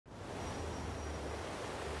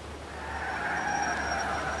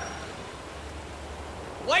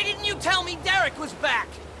Why didn't you tell me Derek was back?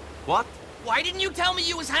 What? Why didn't you tell me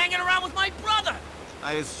you was hanging around with my brother?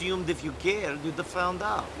 I assumed if you cared, you'd have found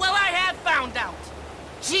out. Well, I have found out.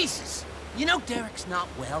 Jesus. You know Derek's not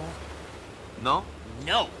well? No?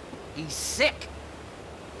 No. He's sick.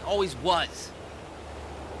 He always was.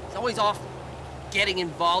 He's always off getting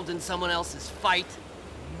involved in someone else's fight,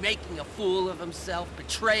 making a fool of himself,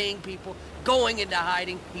 betraying people, going into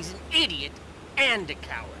hiding. He's an idiot and a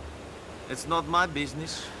coward. It's not my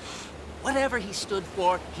business. Whatever he stood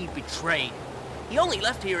for, he betrayed. He only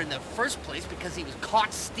left here in the first place because he was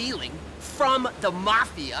caught stealing from the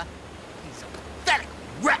Mafia. He's a pathetic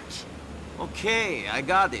wretch. Okay, I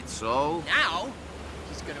got it, so... Now,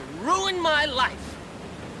 he's gonna ruin my life.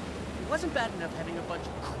 It wasn't bad enough having a bunch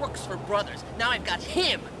of crooks for brothers. Now I've got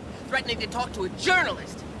him threatening to talk to a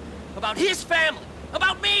journalist about his family,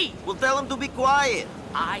 about me. Well, tell him to be quiet.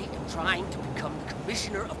 I am trying to become the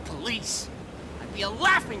commissioner of police. I'd be a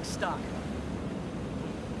laughingstock.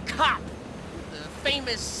 Cop. The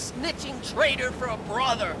famous snitching traitor for a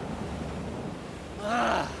brother.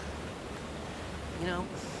 Ugh. You know,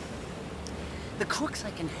 the crooks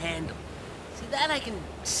I can handle. See, that I can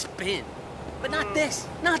spin. But not this.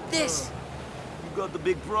 Not this. You got the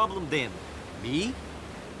big problem then. Me?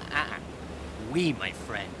 We, my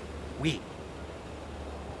friend. We.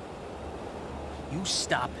 You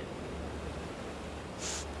stop it.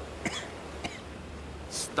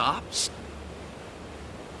 Stop?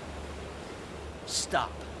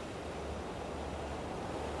 Stop.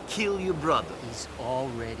 Kill your brother. He's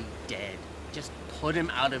already dead. Just put him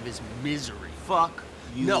out of his misery. Fuck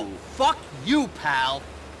you. No, fuck you, pal.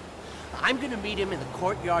 I'm gonna meet him in the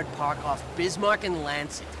Courtyard Park off Bismarck and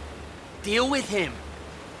Lancet. Deal with him.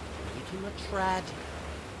 Make him a tragedy,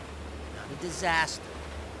 not a disaster.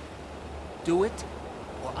 Do it,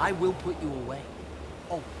 or I will put you away.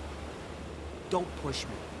 Oh, don't push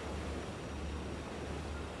me.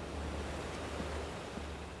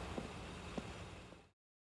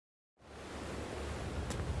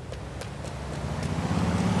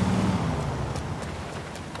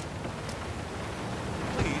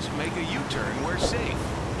 Please make a U-turn. We're safe.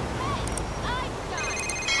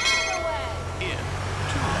 In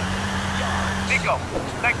 200 yards. Nico,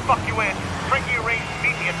 next fuck you in. Frankie arranged to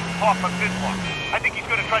meet me at the park on Bismarck. I think he's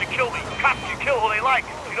gonna try to kill me. Cops can kill who they like.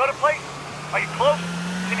 You know the place? Are you close?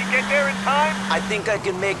 Can you get there in time? I think I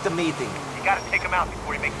can make the meeting. You gotta take him out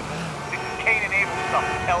before he makes the move. This is Cain and Abel stuff,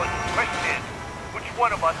 Ellen. The question is, which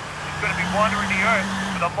one of us is gonna be wandering the earth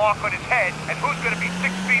with a mark on his head, and who's gonna be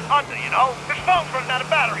 6 feet under, you know? His phone's running out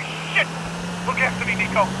of battery. Shit! Look after me,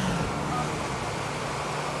 Nico.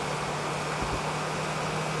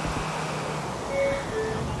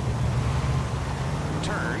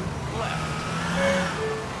 Turn left.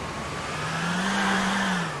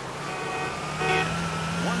 In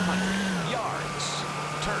 100 yards.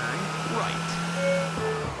 Turn right.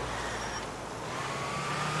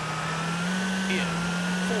 In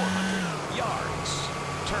 400 yards.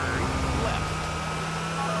 Turn left.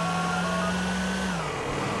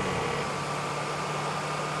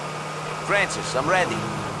 Francis, I'm ready.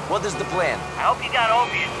 What is the plan? I hope you got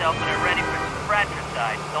over yourself and are ready for some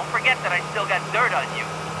fratricide. Don't forget that I still got dirt on you.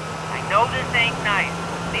 I know this ain't nice.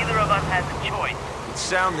 Neither of us has a choice. It's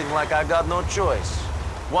sounding like I got no choice.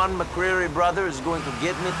 One McCreary brother is going to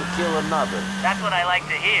get me to kill another. That's what I like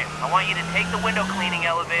to hear. I want you to take the window cleaning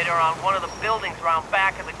elevator on one of the buildings around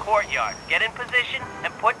back of the courtyard. Get in position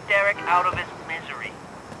and put Derek out of his misery.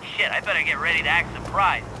 Shit, I better get ready to act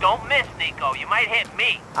surprised. Don't miss, Nico. You might hit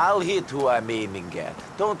me. I'll hit who I'm aiming at.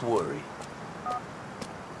 Don't worry.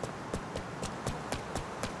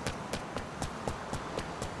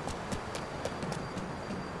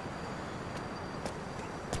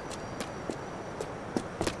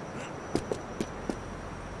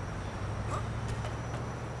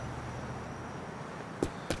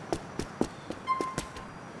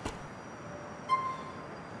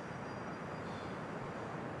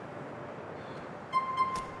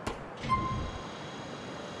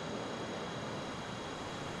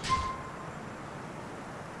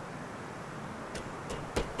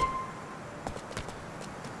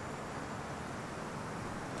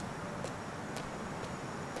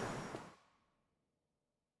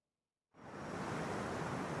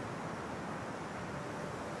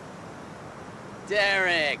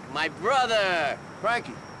 Derek, my brother!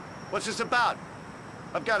 Frankie, what's this about?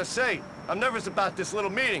 I've got to say, I'm nervous about this little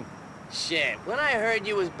meeting. Shit, when I heard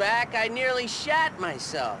you was back, I nearly shat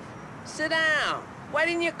myself. Sit down. Why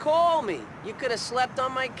didn't you call me? You could have slept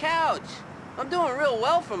on my couch. I'm doing real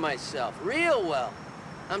well for myself, real well.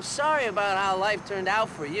 I'm sorry about how life turned out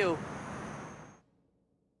for you.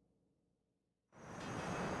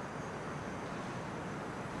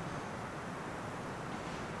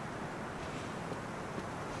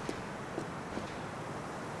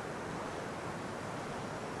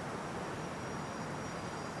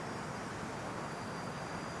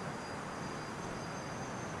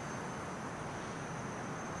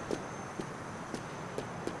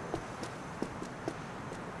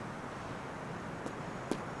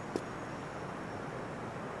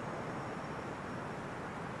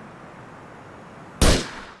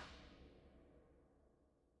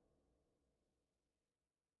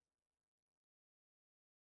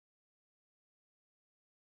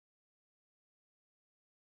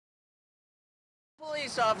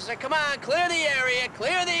 Police officer, come on, clear the area,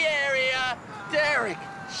 clear the area! Derek,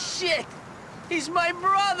 shit! He's my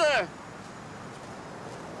brother!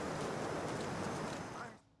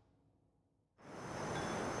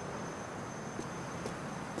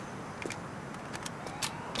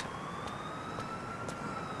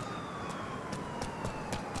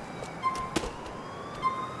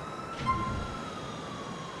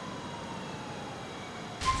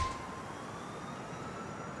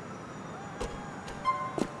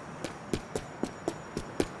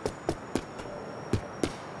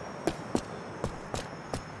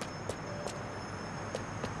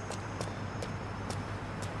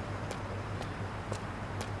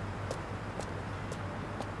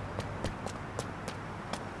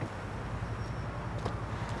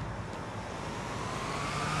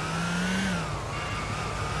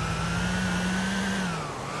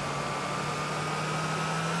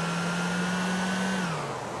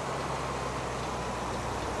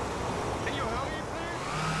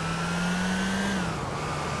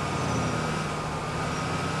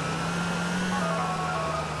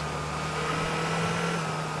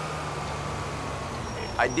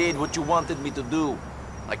 I did what you wanted me to do.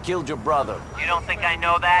 I killed your brother. You don't think I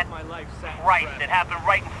know that? Christ, it happened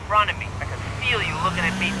right in front of me. I could feel you looking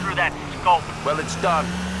at me through that scope. Well, it's done.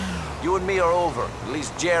 You and me are over. At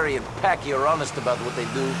least Jerry and Packy are honest about what they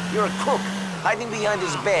do. You're a crook, hiding behind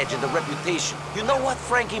his badge and the reputation. You know what,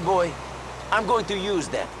 Frankie boy? I'm going to use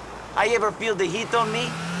that. I ever feel the heat on me,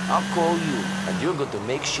 I'll call you, and you're going to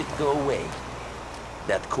make shit go away.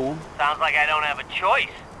 That cool? Sounds like I don't have a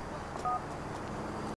choice.